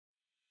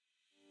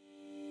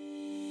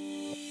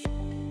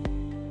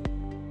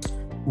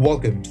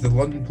Welcome to the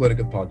London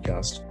Politica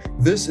podcast.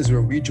 This is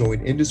where we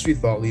join industry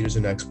thought leaders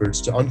and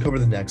experts to uncover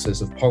the nexus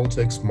of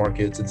politics,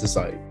 markets, and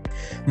society.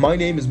 My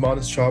name is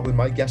Manas Chawla.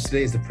 My guest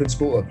today is the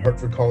principal of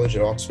Hertford College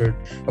at Oxford,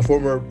 a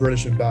former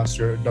British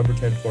ambassador, number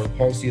 10 foreign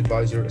policy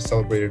advisor, a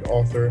celebrated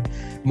author,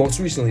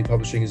 most recently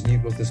publishing his new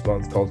book this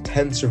month called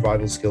 10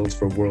 Survival Skills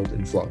for a World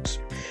in Flux.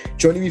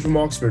 Joining me from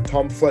Oxford,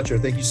 Tom Fletcher,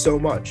 thank you so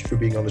much for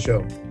being on the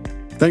show.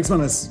 Thanks,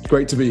 Manas.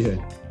 Great to be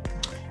here.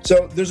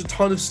 So there's a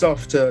ton of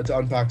stuff to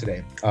unpack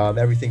today.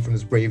 Everything from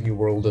this brave new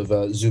world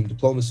of Zoom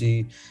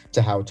diplomacy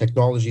to how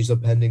technology is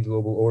upending the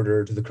global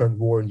order to the current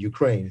war in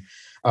Ukraine.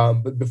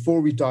 But before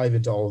we dive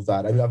into all of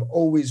that, I've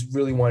always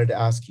really wanted to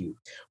ask you,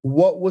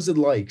 what was it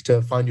like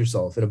to find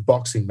yourself in a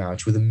boxing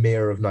match with the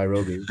mayor of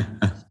Nairobi?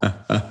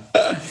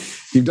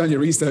 You've done your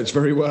research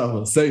very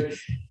well. So,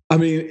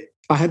 I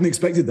hadn't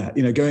expected that,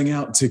 going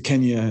out to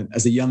Kenya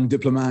as a young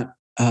diplomat,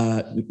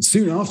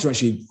 soon after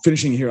actually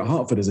finishing here at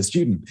Hertford as a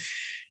student.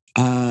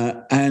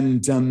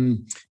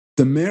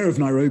 The mayor of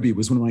Nairobi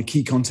was one of my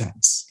key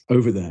contacts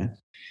over there.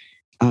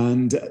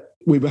 And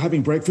we were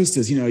having breakfast,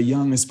 as a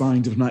young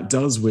aspiring diplomat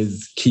does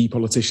with key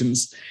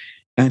politicians.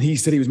 And he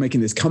said he was making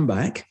this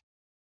comeback.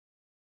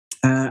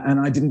 And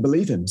I didn't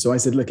believe him. So I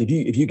said, look, if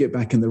you get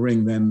back in the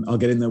ring, then I'll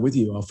get in there with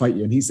you. I'll fight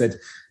you. And he said,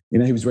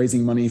 he was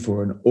raising money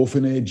for an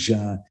orphanage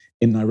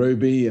in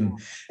Nairobi. And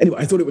anyway,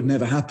 I thought it would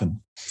never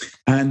happen.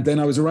 And then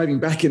I was arriving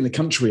back in the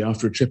country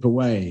after a trip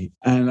away.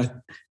 And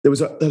there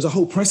was a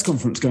whole press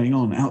conference going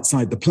on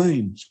outside the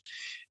plane.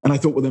 And I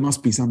thought, well, there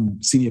must be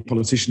some senior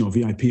politician or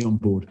VIP on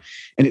board.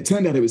 And it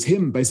turned out it was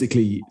him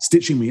basically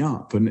stitching me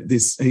up. And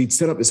he'd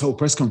set up this whole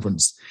press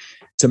conference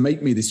to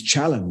make me this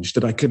challenge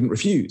that I couldn't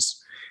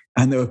refuse.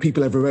 And there were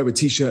people everywhere with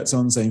T-shirts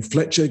on saying,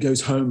 Fletcher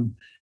goes home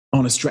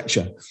on a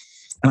stretcher.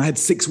 And I had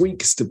 6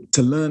 weeks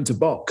to learn to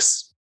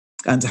box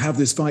and to have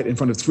this fight in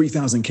front of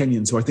 3,000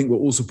 Kenyans who I think were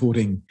all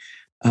supporting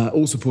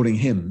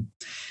him.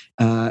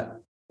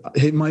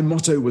 My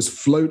motto was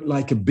float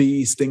like a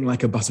bee, sting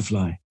like a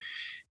butterfly.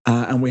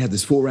 And we had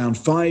this 4-round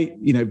fight,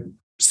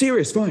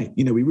 serious fight.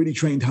 We really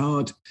trained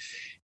hard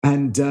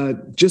and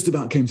just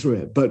about came through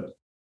it. But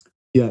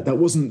yeah, that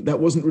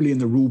wasn't really in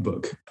the rule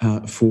book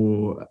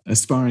for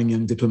aspiring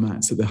young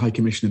diplomats at the High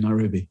Commission in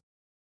Nairobi.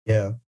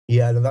 Yeah,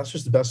 and that's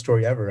just the best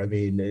story ever. I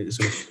think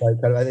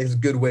it's a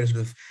good way to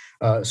sort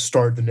of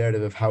start the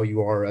narrative of how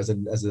you are as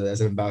an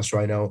ambassador.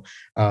 I know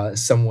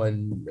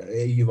someone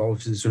you've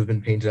always sort of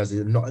been painted as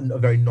a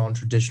very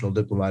non-traditional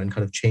diplomat and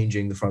kind of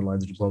changing the front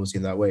lines of diplomacy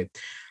in that way.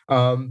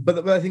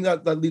 But I think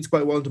that leads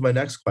quite well into my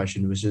next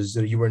question, which is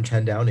you were in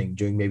 10 Downing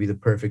during maybe the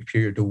perfect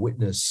period to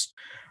witness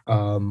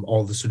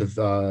all the sort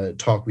of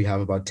talk we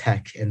have about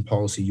tech and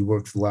policy. You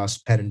worked for the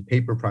last pen and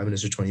paper Prime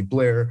Minister Tony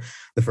Blair,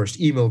 the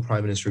first email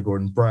Prime Minister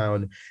Gordon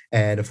Brown,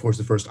 and of course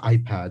the first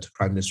iPad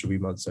Prime Minister, we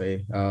might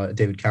say,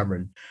 David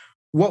Cameron.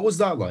 What was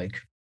that like?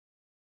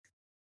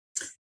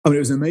 It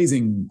was an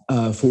amazing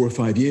 4 or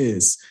 5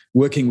 years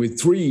working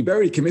with 3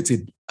 very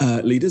committed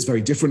leaders,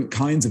 very different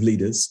kinds of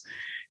leaders.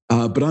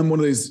 But I'm one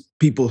of those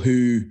people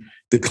who,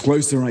 the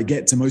closer I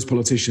get to most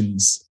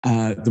politicians,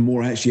 the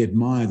more I actually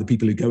admire the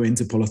people who go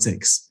into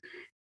politics.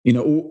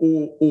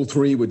 All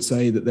 3 would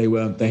say that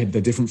they had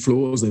their different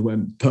flaws, they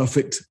weren't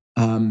perfect,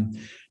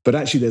 but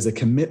actually there's a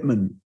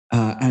commitment,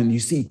 and you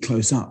see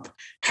close up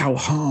how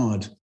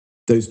hard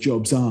those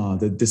jobs are,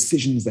 the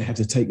decisions they have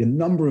to take, the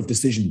number of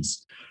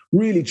decisions,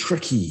 really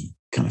tricky,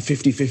 kind of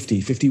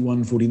 50-50,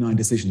 51-49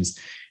 decisions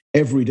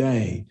every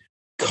day,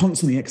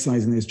 constantly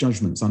exercising those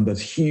judgments under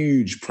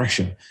huge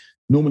pressure,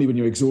 normally when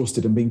you're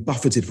exhausted and being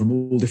buffeted from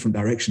all different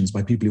directions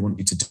by people who want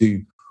you to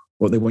do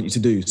what they want you to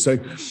do. So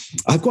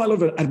I have quite a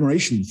lot of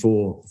admiration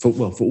for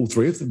all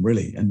 3 of them,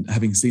 really, and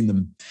having seen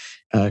them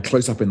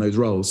close up in those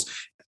roles.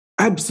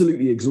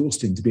 Absolutely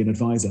exhausting to be an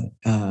advisor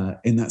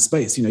in that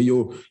space.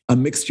 You're a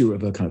mixture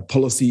of a kind of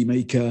policy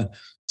maker,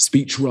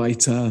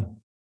 speechwriter,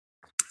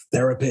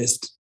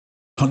 therapist,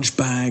 punch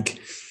bag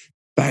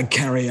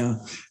carrier.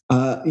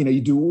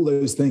 You do all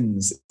those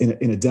things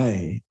in a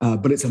day,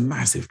 but it's a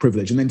massive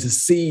privilege. And then to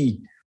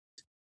see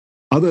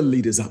other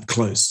leaders up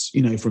close,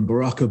 from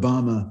Barack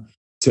Obama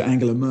to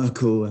Angela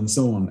Merkel and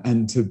so on,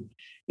 and to,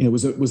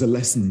 was a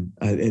lesson,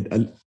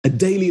 a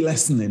daily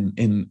lesson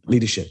in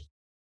leadership.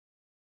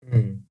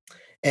 Mm.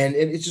 And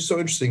it's just so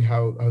interesting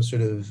how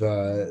sort of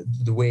the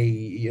way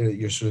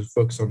you're sort of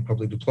focused on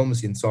public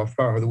diplomacy and soft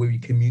power, how the way we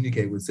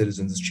communicate with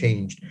citizens has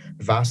changed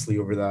vastly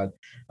over that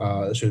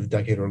sort of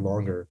decade or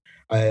longer.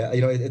 I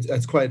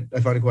find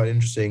it quite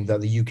interesting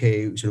that the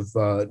UK sort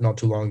of not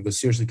too long ago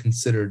seriously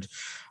considered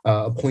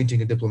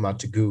appointing a diplomat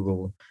to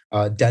Google.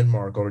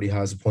 Denmark already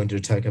has appointed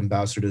a tech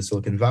ambassador to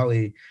Silicon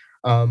Valley.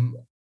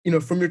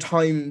 From your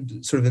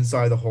time sort of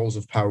inside the halls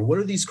of power, what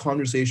are these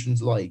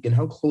conversations like, and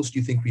how close do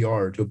you think we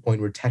are to a point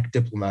where tech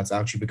diplomats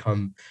actually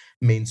become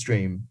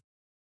mainstream?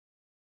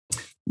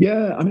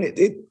 Yeah,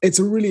 it's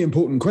a really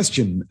important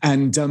question.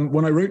 And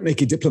when I wrote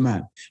Naked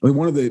Diplomat,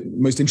 one of the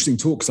most interesting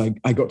talks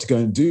I got to go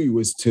and do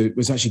was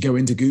actually go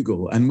into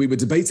Google, and we were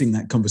debating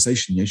that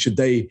conversation. Should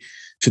they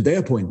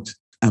appoint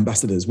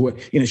ambassadors?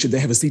 Should they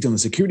have a seat on the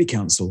Security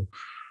Council?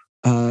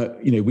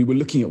 we were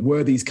looking at,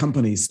 were these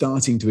companies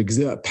starting to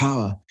exert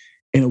power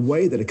in a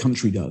way that a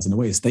country does, in a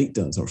way a state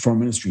does, or a foreign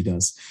ministry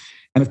does.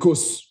 And of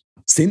course,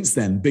 since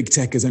then, big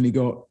tech has only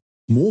got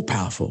more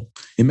powerful.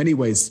 In many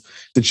ways,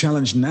 the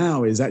challenge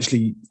now is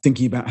actually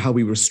thinking about how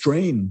we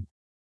restrain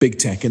big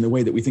tech in the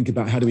way that we think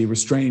about how do we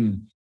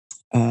restrain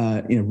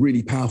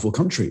really powerful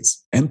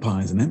countries,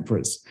 empires and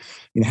emperors.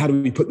 How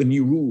do we put the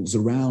new rules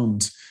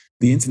around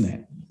the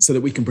internet so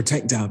that we can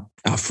protect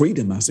our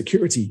freedom, our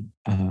security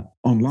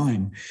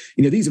online?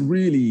 These are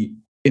really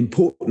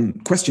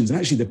important questions. And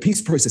actually, the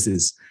peace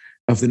processes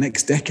of the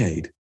next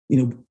decade,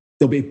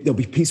 there'll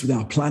be peace with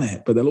our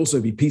planet, but there'll also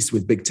be peace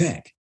with big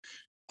tech.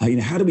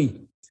 How do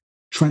we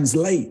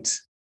translate?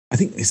 I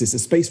think this is a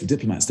space for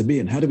diplomats to be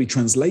in. How do we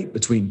translate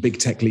between big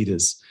tech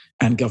leaders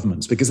and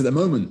governments? Because at the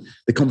moment,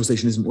 the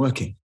conversation isn't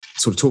working,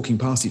 sort of talking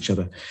past each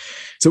other.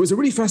 So it was a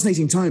really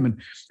fascinating time.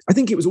 And I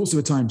think it was also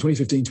a time,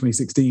 2015,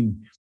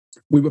 2016,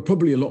 we were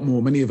probably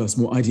many of us,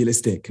 more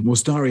idealistic, more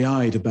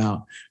starry-eyed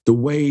about the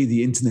way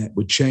the internet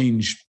would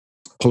change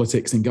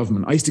politics and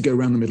government. I used to go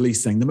around the Middle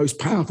East saying the most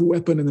powerful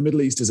weapon in the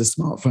Middle East is a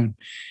smartphone.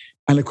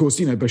 And of course,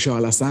 Bashar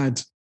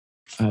al-Assad,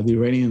 the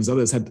Iranians,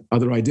 others had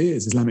other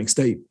ideas. Islamic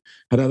State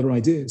had other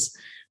ideas.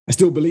 I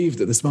still believe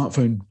that the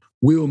smartphone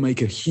will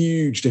make a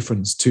huge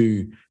difference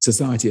to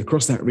society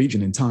across that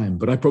region in time.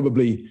 But I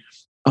probably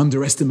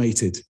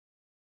underestimated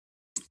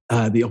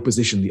the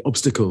opposition, the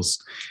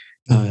obstacles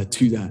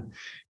to that.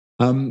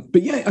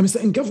 But yeah, I'm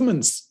saying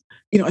governments,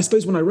 I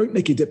suppose when I wrote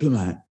Naked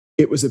Diplomat,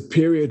 it was a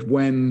period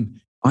when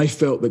I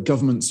felt that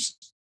governments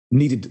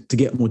needed to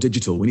get more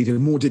digital. We needed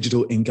more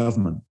digital in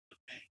government,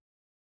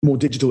 more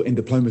digital in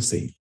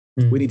diplomacy.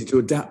 We needed to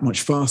adapt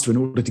much faster in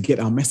order to get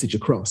our message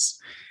across.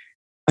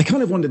 I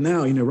kind of wonder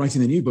now,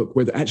 writing the new book,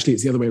 whether actually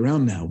it's the other way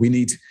around now. We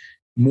need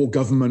more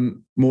government,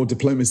 more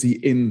diplomacy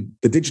in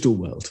the digital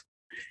world.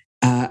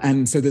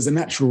 And so there's a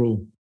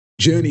natural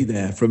journey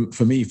there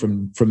for me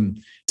from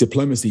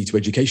diplomacy to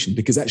education,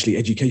 because actually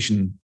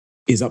education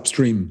is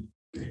upstream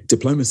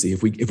diplomacy.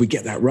 If we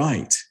get that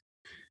right,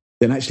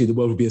 then actually the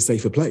world will be a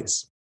safer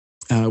place,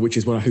 which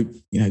is what I hope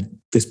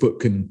this book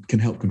can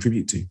help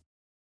contribute to.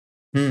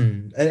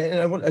 And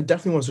I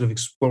definitely want to sort of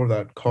explore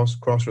that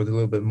crossroads a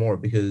little bit more,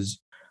 because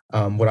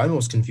what I'm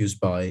most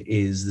confused by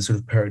is the sort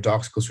of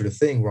paradoxical sort of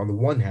thing where, on the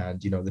one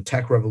hand, the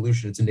tech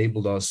revolution, it's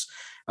enabled us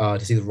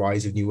to see the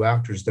rise of new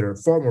actors that are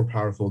far more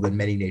powerful than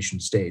many nation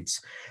states.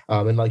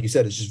 And like you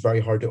said, it's just very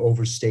hard to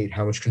overstate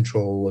how much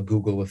control a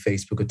Google, a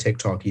Facebook, a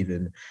TikTok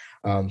even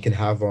can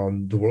have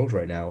on the world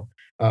right now.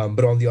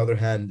 But on the other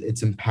hand,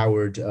 it's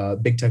empowered,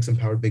 big tech's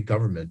empowered big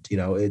government.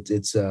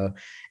 It's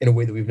in a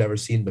way that we've never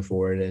seen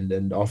before.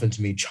 And often,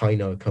 to me,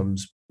 China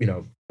comes,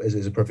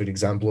 is a perfect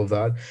example of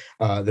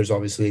that. There's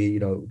obviously,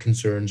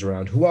 concerns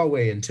around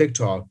Huawei and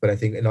TikTok, but I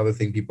think another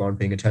thing people aren't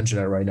paying attention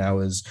at right now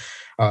is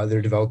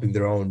they're developing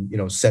their own,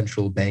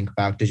 central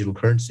bank-backed digital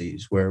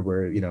currencies,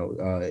 where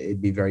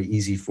it'd be very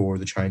easy for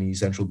the Chinese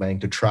central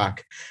bank to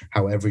track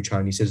how every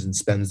Chinese citizen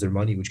spends their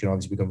money, which can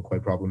obviously become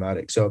quite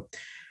problematic. So,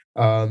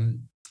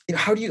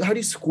 how do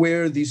you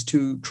square these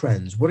two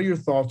trends? What are your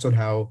thoughts on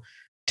how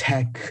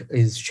tech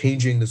is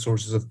changing the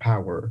sources of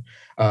power,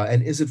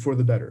 and is it for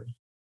the better?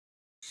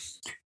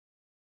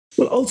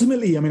 Well,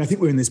 ultimately, I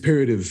think we're in this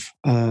period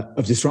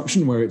of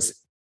disruption where it's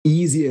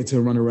easier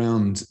to run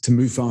around, to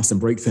move fast and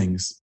break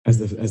things, as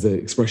the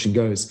expression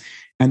goes.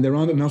 And there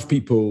aren't enough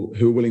people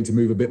who are willing to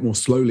move a bit more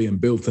slowly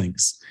and build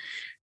things.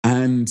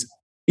 And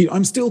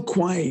I'm still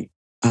quite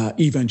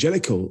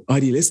evangelical,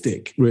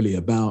 idealistic, really,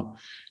 about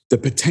the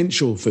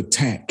potential for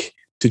tech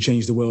to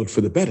change the world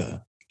for the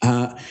better.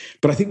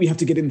 But I think we have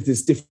to get into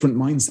this different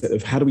mindset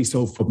of how do we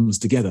solve problems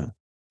together,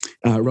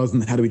 rather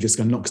than how do we just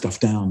go knock stuff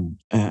down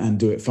and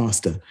do it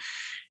faster.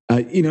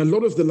 A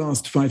lot of the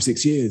last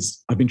 5-6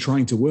 years, I've been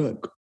trying to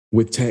work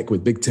with tech,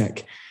 with big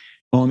tech,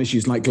 on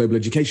issues like global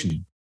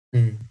education,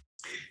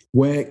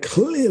 where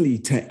clearly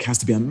tech has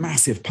to be a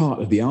massive part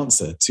of the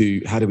answer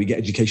to how do we get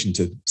education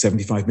to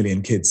 75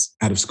 million kids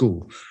out of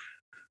school.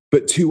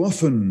 But too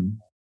often,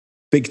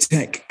 big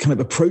tech kind of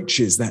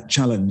approaches that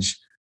challenge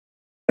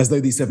as though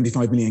these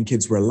 75 million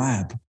kids were a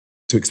lab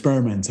to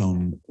experiment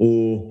on,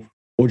 or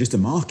just a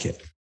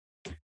market,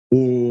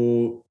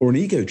 or an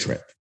ego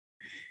trip.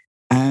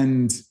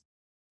 And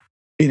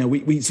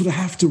we sort of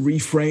have to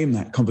reframe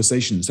that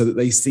conversation so that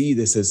they see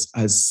this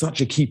as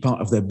such a key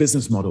part of their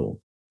business model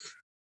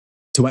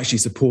to actually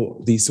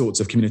support these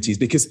sorts of communities.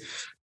 Because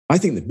I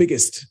think the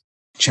biggest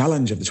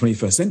challenge of the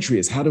 21st century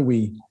is how do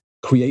we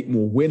create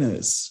more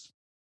winners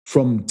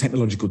from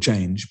technological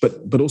change,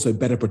 but also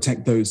better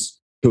protect those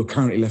who are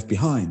currently left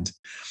behind,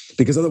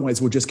 because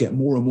otherwise we'll just get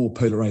more and more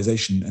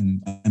polarization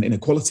and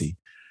inequality.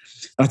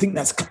 And I think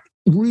that's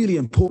really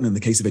important in the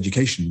case of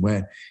education,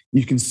 where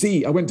you can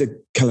see, I went to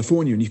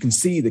California and you can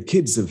see the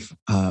kids of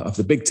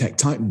the big tech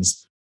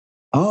titans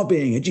are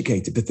being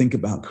educated to think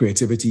about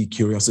creativity,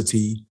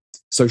 curiosity,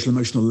 social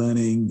emotional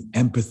learning,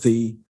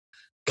 empathy,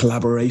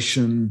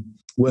 collaboration,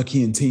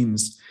 working in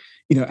teams.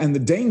 And the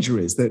danger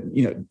is that,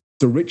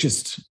 the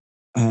richest,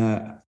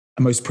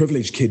 most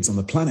privileged kids on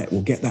the planet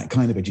will get that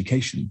kind of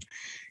education.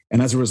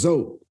 And as a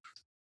result,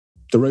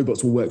 the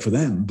robots will work for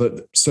them,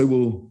 but so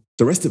will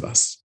the rest of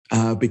us,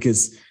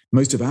 because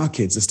most of our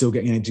kids are still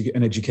getting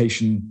an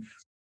education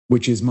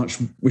which is built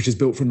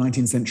from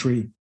 19th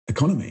century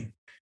economy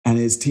and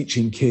is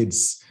teaching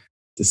kids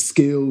the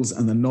skills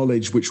and the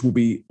knowledge which will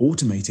be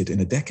automated in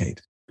a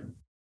decade.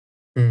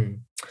 I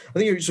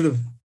think you're sort of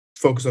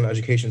focus on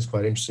education is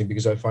quite interesting,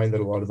 because I find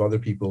that a lot of other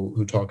people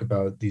who talk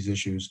about these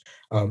issues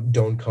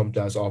don't come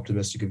to as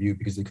optimistic a view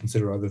because they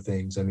consider other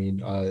things. I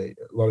mean, a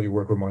lot of your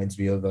work reminds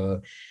me of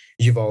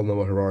Yuval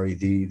Noah Harari,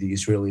 the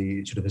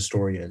Israeli sort of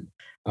historian.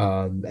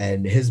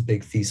 And his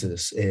big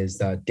thesis is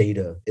that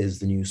data is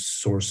the new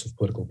source of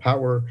political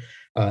power.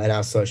 And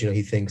as such,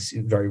 he thinks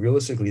very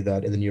realistically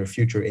that in the near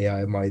future,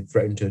 AI might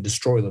threaten to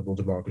destroy liberal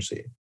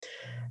democracy.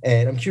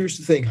 And I'm curious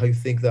to think how you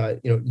think that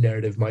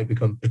narrative might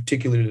become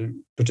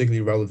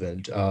particularly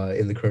relevant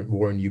in the current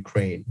war in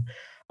Ukraine.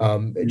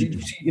 Do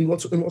you see, in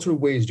what sort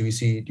of ways do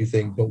you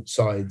think both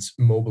sides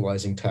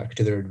mobilizing tech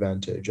to their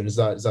advantage, and is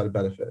that a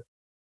benefit?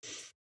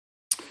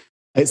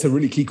 It's a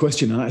really key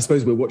question, and I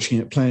suppose we're watching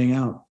it playing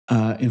out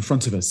in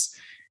front of us.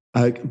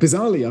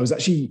 Bizarrely, I was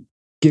actually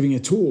giving a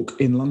talk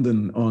in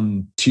London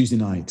on Tuesday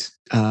night.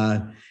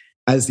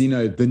 As you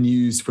know, the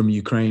news from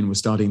Ukraine was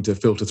starting to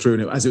filter through,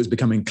 and as it was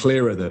becoming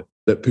clearer that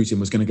Putin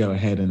was going to go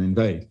ahead and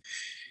invade.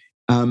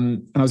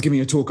 And I was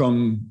giving a talk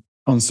on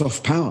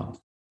soft power,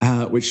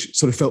 which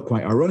sort of felt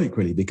quite ironic,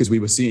 really, because we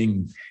were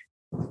seeing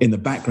in the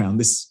background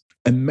this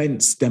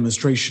immense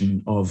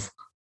demonstration of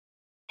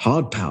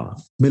hard power,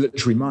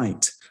 military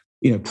might,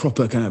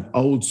 proper kind of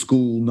old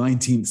school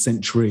 19th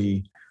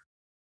century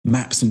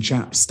maps and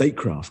chaps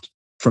statecraft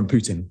from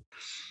Putin.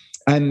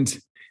 And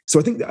so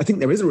I think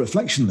there is a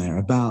reflection there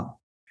about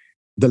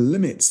the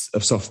limits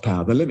of soft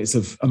power, the limits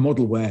of a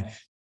model where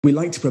we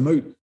like to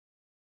promote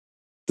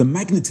the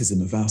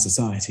magnetism of our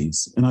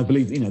societies. And I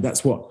believe,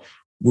 that's what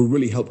will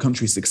really help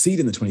countries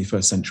succeed in the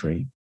 21st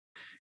century,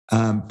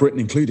 Britain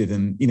included.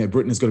 And,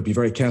 Britain has got to be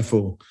very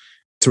careful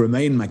to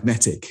remain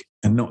magnetic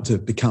and not to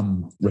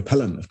become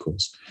repellent, of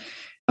course.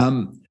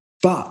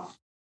 But,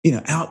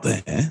 out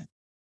there,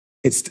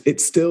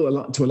 it's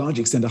still to a large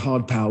extent a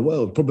hard power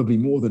world. Probably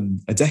more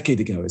than a decade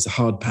ago, it's a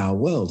hard power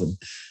world. And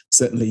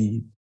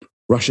certainly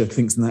Russia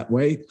thinks in that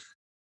way.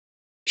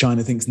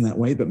 China thinks in that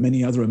way, but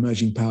many other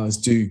emerging powers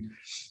do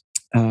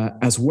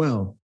as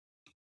well.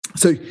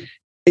 So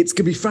it's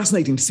going to be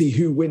fascinating to see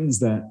who wins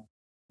the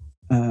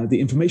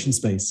information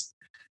space.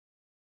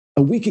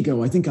 A week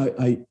ago, I think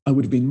I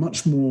would have been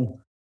much more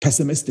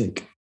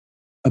pessimistic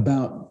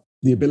about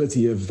the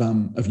ability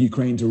of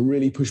Ukraine to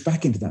really push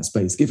back into that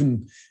space,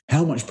 given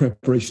how much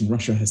preparation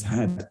Russia has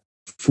had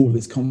for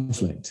this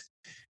conflict.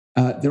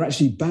 They're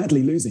actually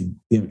badly losing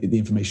the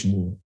information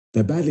war.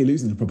 They're badly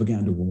losing the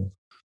propaganda war.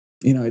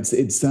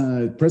 It's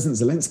President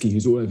Zelensky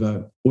who's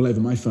all over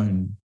my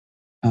phone,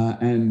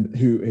 and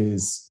who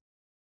is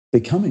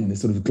becoming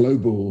this sort of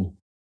global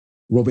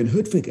Robin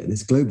Hood figure,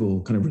 this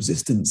global kind of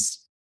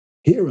resistance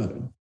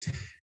hero.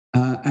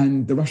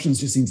 And the Russians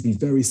just seem to be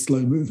very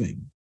slow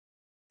moving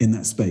in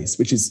that space,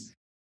 which is,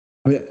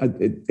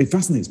 it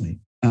fascinates me.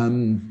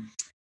 And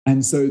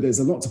so there's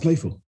a lot to play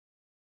for.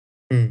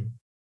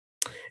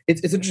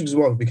 It's interesting as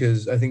well,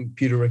 because I think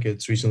Peter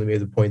Ricketts recently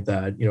made the point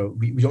that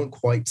we don't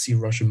quite see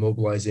Russia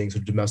mobilizing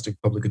sort of domestic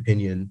public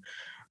opinion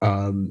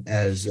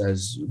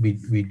as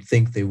we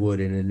think they would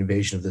in an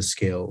invasion of this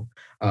scale,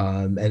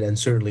 and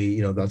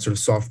certainly that sort of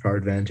soft power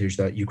advantage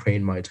that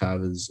Ukraine might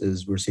have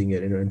is we're seeing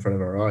it in front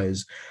of our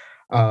eyes.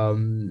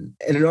 And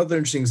another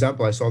interesting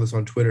example, I saw this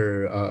on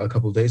Twitter a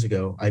couple of days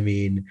ago. I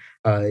mean,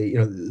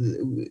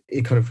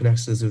 it kind of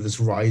connects to this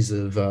rise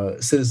of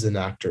citizen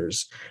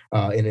actors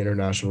in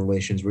international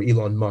relations, where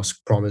Elon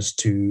Musk promised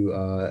to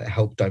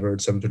help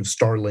divert some sort of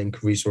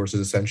Starlink resources,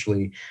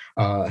 essentially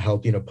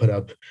help put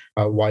up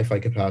Wi-Fi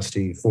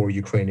capacity for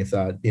Ukraine if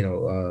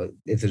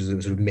there's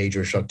a sort of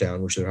major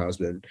shutdown, which there has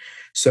been.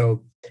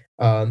 So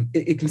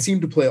it can seem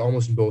to play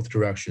almost in both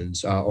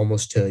directions,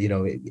 almost to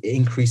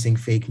increasing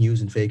fake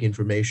news and fake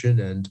information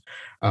and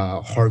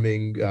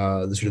harming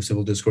the sort of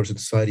civil discourse of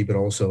society, but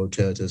also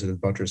to sort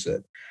of buttress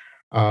it.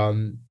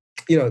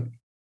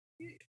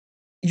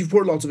 You've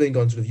poured lots of ink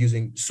on sort of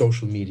using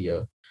social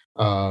media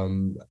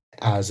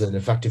as an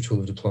effective tool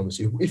of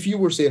diplomacy. If you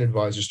were, say, an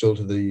advisor still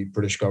to the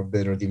British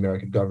government or the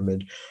American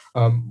government,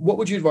 what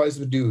would you advise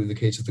them to do in the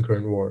case of the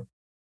current war?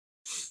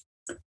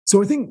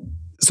 So I think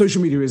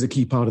social media is a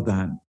key part of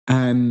that.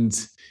 And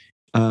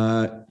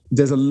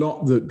there's a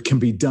lot that can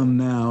be done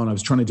now. And I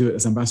was trying to do it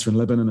as ambassador in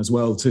Lebanon as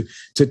well,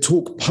 to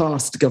talk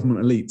past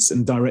government elites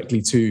and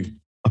directly to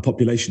a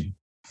population.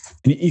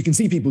 And you can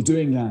see people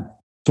doing that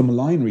for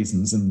malign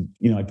reasons. And,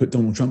 I put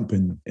Donald Trump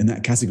in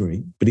that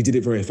category, but he did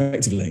it very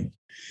effectively.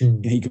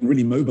 He can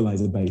really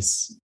mobilize a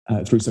base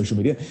through social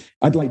media.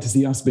 I'd like to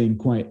see us being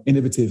quite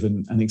innovative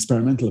and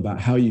experimental about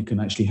how you can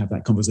actually have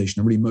that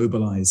conversation and really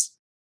mobilize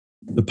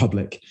the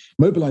public,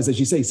 mobilize, as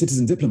you say,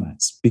 citizen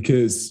diplomats,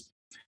 because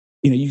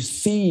you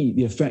see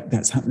the effect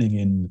that's having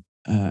in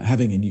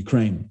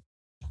Ukraine,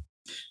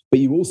 but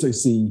you also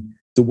see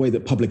the way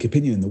that public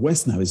opinion in the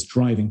West now is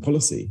driving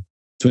policy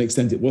to an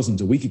extent it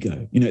wasn't a week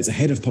ago. It's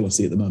ahead of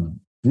policy at the moment.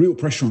 Real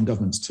pressure on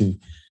governments to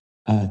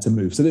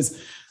move. So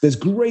there's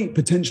great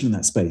potential in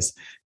that space.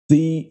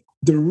 The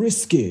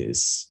risk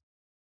is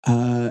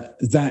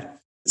that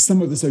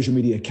some of the social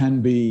media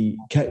can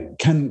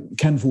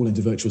fall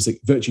into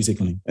virtue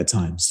signaling at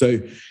times. So,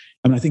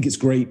 I think it's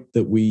great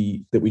that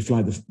we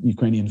fly the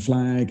Ukrainian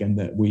flag and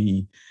that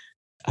we,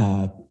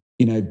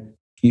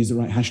 use the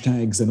right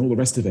hashtags and all the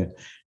rest of it.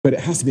 But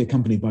it has to be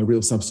accompanied by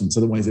real substance,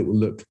 otherwise it will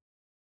look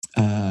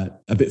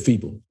a bit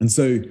feeble. And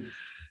so,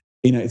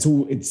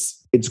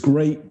 it's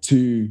great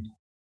to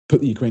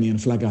put the Ukrainian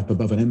flag up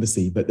above an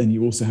embassy, but then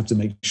you also have to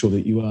make sure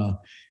that you are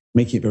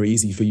making it very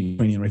easy for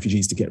Ukrainian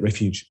refugees to get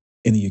refuge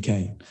in the UK.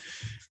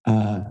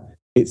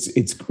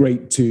 It's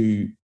great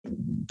to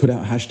put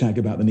out a hashtag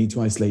about the need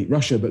to isolate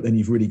Russia, but then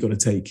you've really got to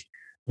take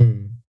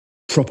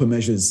proper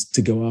measures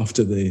to go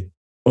after the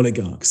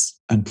oligarchs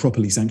and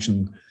properly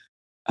sanction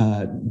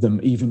them,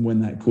 even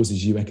when that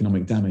causes you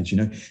economic damage.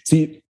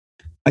 So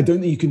I don't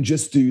think you can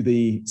just do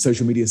the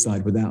social media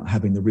side without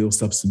having the real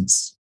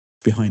substance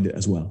behind it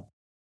as well.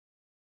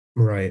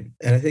 Right.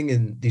 And I think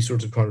in these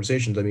sorts of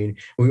conversations,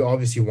 we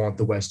obviously want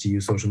the West to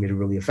use social media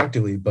really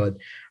effectively, but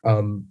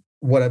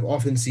what I've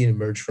often seen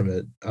emerge from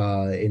it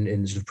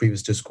in sort of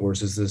previous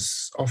discourse is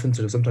this often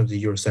sort of sometimes a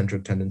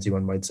Eurocentric tendency,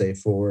 one might say,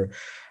 to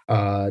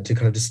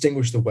kind of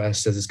distinguish the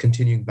West as this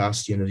continuing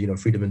bastion of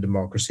freedom and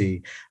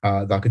democracy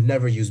that could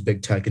never use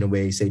big tech in a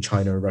way, say,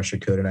 China or Russia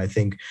could. And I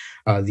think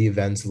the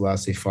events of the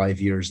last, say, 5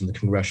 years and the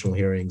congressional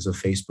hearings of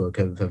Facebook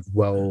have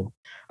well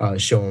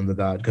shown that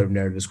kind of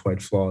narrative is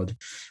quite flawed.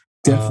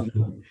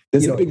 Definitely.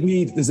 There's a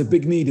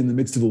big need in the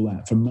midst of all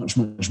that for much,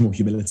 much more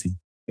humility.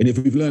 And if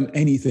we've learned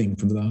anything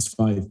from the last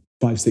 5,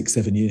 6,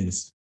 7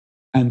 years,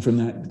 and from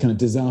that kind of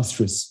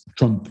disastrous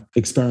Trump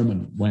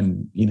experiment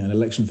when, an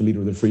election for leader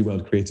of the free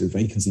world created a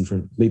vacancy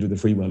for leader of the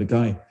free world, a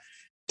guy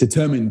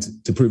determined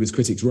to prove his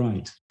critics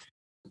right,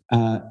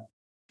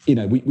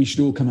 we should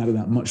all come out of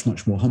that much,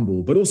 much more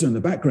humble. But also in the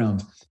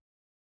background,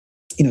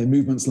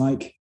 movements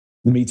like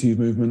the Me Too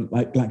movement,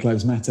 like Black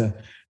Lives Matter,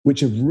 which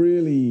have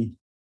really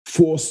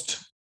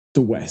forced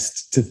the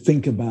West to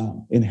think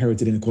about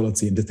inherited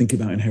inequality and to think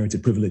about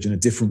inherited privilege in a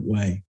different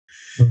way.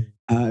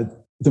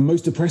 The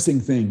most depressing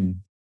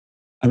thing,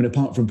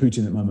 apart from Putin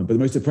at the moment, but the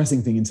most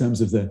depressing thing in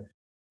terms of the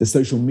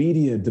social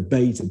media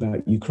debate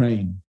about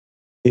Ukraine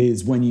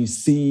is when you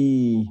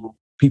see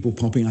people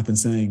popping up and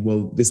saying,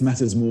 well, this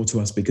matters more to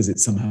us because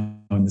it's somehow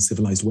in the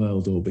civilized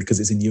world or because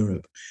it's in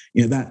Europe.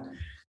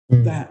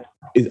 That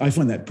is, I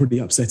find that pretty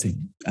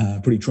upsetting,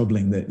 pretty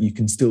troubling that you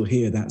can still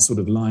hear that sort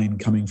of line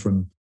coming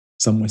from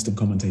some Western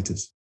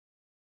commentators.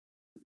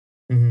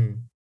 Mm-hmm.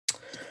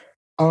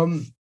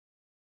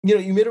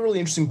 You made a really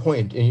interesting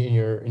point in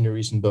your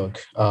recent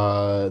book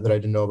that I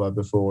didn't know about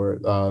before.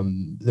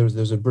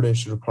 There's a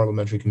British sort of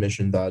parliamentary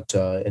commission that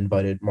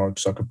invited Mark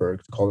Zuckerberg,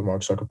 called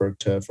Mark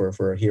Zuckerberg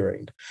for a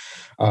hearing,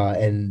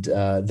 and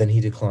then he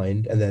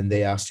declined, and then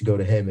they asked to go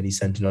to him, and he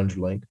sent an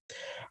underling.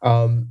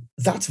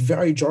 That's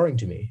very jarring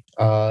to me.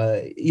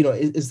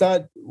 Is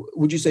that,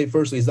 would you say,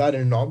 firstly, is that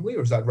an anomaly,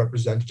 or is that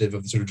representative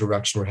of the sort of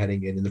direction we're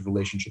heading in the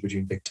relationship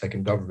between big tech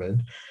and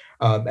government?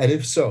 And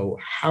if so,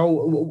 how,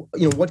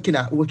 what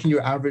can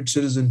your average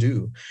citizen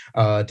do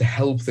to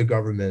help the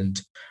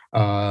government,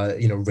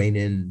 rein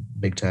in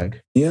big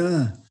tech?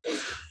 Yeah,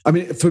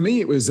 for me,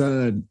 it was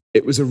a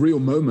real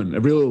moment, a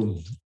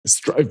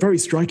very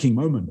striking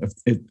moment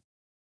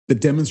that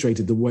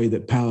demonstrated the way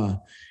that power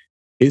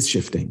is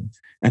shifting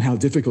and how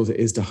difficult it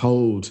is to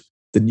hold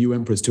the new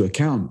emperors to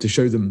account, to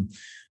show them,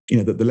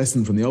 that the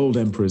lesson from the old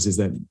emperors is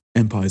that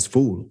empires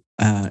fall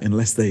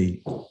unless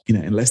they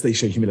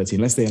show humility,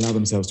 unless they allow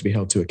themselves to be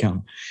held to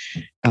account.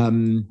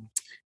 I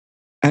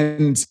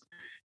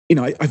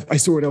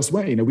saw it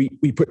elsewhere.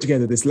 We put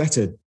together this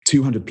letter,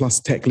 200 plus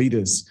tech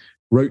leaders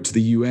wrote to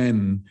the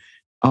UN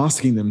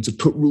asking them to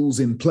put rules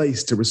in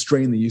place to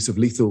restrain the use of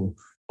lethal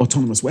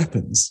autonomous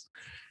weapons.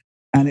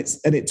 And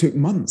it took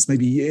months,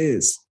 maybe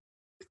years,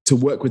 to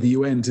work with the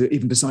UN to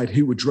even decide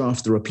who would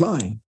draft the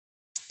reply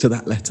to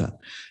that letter.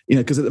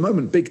 Because at the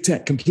moment, big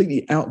tech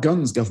completely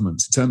outguns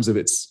government in terms of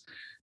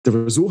the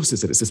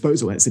resources at its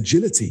disposal, its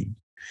agility.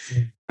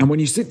 Mm. And when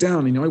you sit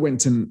down, I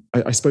went and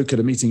I spoke at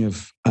a meeting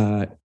of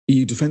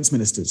EU defense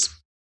ministers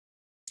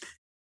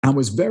and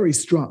was very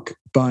struck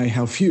by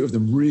how few of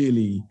them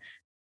really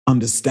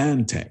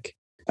understand tech.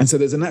 And so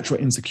there's a natural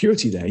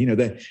insecurity there.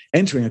 They're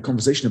entering a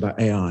conversation about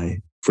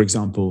AI, for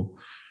example,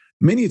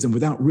 many of them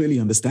without really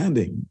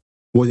understanding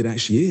what it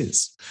actually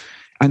is.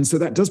 And so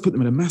that does put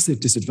them at a massive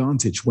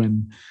disadvantage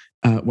when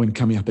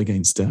coming up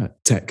against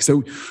tech.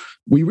 So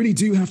we really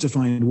do have to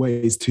find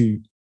ways to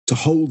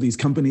hold these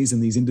companies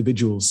and these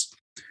individuals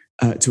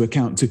to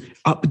account, to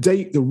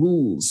update the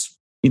rules,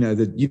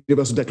 the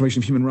Universal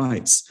Declaration of Human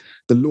Rights,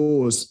 the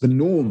laws, the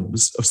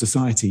norms of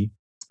society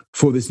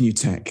for this new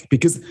tech.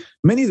 Because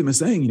many of them are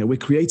saying, we're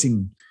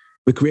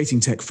creating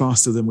tech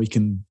faster than we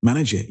can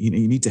manage it. You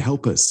need to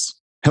help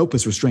us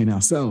restrain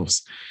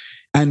ourselves.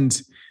 And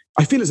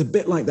I feel it's a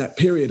bit like that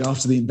period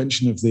after the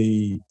invention of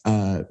the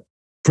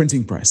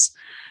printing press,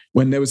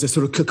 when there was a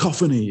sort of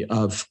cacophony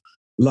of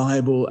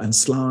libel and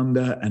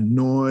slander and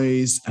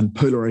noise and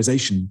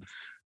polarization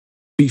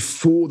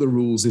before the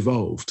rules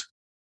evolved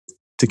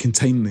to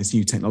contain this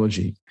new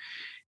technology.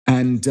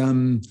 And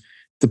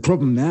the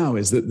problem now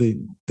is that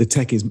the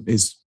tech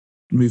is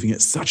moving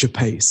at such a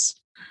pace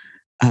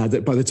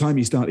that by the time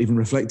you start even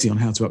reflecting on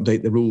how to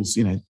update the rules,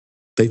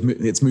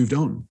 it's moved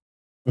on.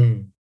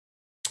 Mm.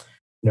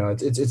 No,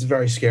 it's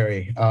very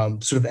scary.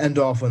 Sort of end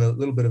off on a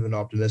little bit of an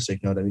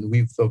optimistic note. I mean,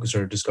 we've focused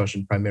our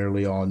discussion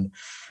primarily on,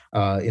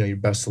 your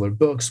bestseller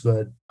books,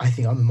 but I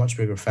think I'm a much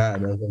bigger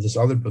fan of this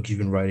other book you've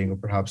been writing, or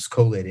perhaps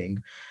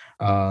collating,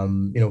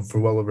 for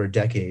well over a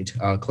decade,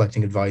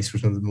 collecting advice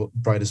from some of the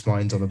brightest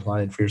minds on the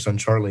planet for your son,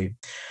 Charlie.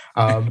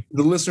 The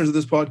listeners of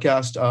this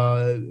podcast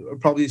are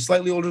probably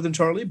slightly older than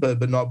Charlie,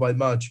 but not by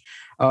much.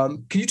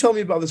 Can you tell me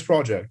about this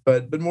project?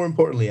 But more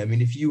importantly, I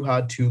mean, if you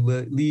had to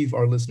leave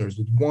our listeners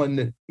with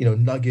one,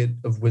 nugget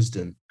of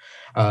wisdom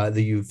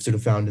that you've sort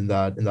of found in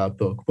that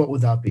book, what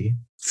would that be?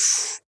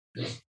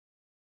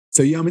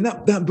 So yeah, I mean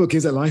that book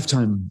is a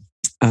lifetime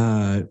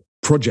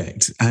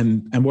project,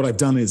 and what I've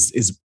done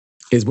is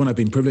when I've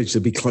been privileged to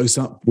be close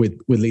up with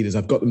leaders,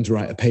 I've got them to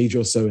write a page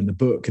or so in the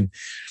book. And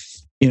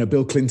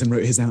Bill Clinton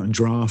wrote his out in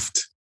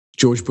draft.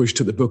 George Bush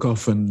took the book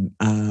off and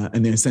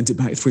then sent it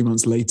back 3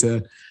 months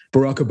later.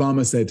 Barack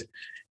Obama said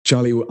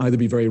Charlie will either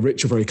be very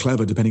rich or very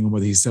clever, depending on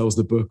whether he sells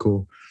the book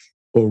or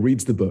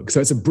reads the book.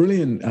 So it's a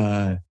brilliant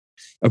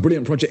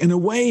project. In a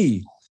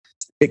way,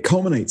 it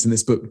culminates in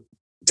this book,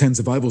 10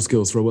 Survival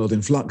Skills for a World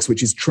in Flux,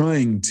 which is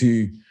trying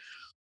to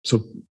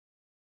sort of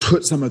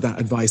put some of that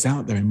advice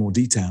out there in more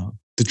detail,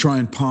 to try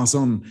and pass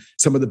on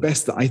some of the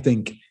best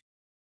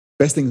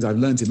things I've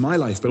learned in my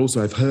life, but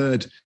also I've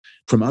heard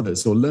from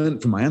others or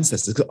learned from my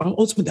ancestors. Because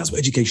ultimately, that's what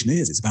education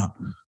is. It's about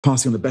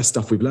passing on the best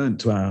stuff we've learned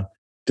to our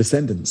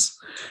descendants.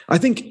 I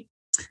think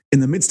in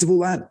the midst of all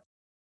that,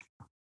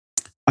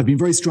 I've been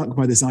very struck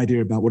by this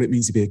idea about what it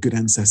means to be a good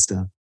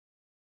ancestor.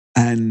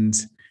 And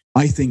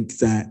I think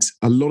that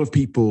a lot of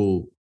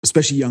people,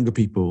 especially younger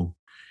people,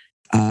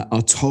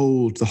 are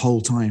told the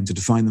whole time to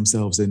define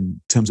themselves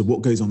in terms of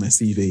what goes on their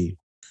CV,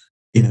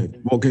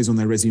 what goes on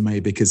their resume,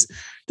 because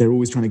they're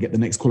always trying to get the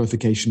next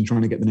qualification,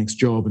 trying to get the next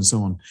job and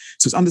so on.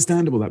 So it's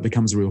understandable that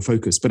becomes a real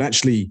focus, but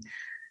actually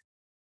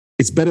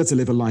it's better to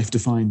live a life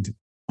defined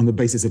on the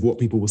basis of what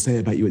people will say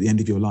about you at the end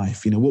of your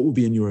life. What will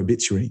be in your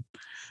obituary,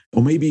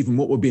 or maybe even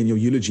what will be in your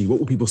eulogy? What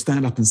will people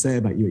stand up and say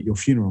about you at your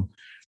funeral?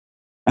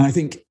 And I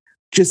think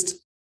just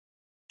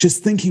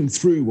thinking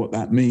through what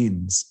that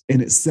means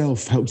in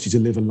itself helps you to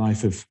live a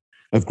life of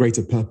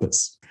greater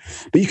purpose.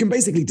 But you can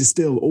basically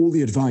distill all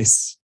the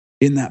advice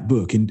in that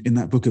book, in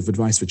that book of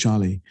advice for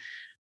Charlie,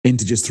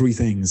 into just three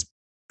things.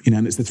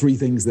 And it's the three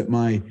things that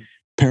my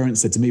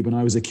parents said to me when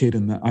I was a kid,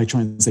 and that I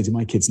try and say to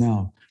my kids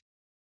now: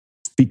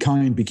 be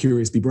kind, be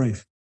curious, be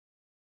brave.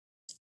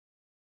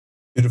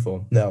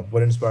 Beautiful. Now,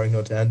 what an inspiring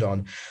note to end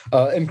on.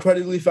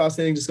 Incredibly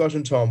fascinating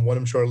discussion, Tom. One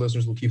I'm sure our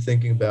listeners will keep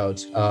thinking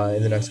about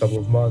in the next couple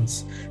of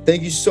months.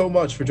 Thank you so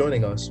much for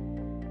joining us.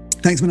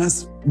 Thanks,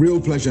 Manas. Real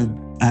pleasure.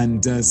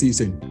 And see you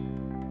soon.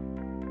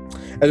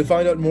 And to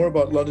find out more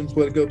about London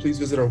Politica, please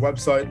visit our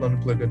website,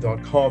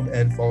 londonpolitica.com,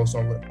 and follow us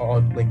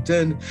on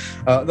LinkedIn.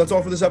 That's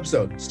all for this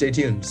episode. Stay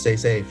tuned, stay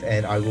safe,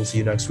 and I will see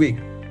you next week.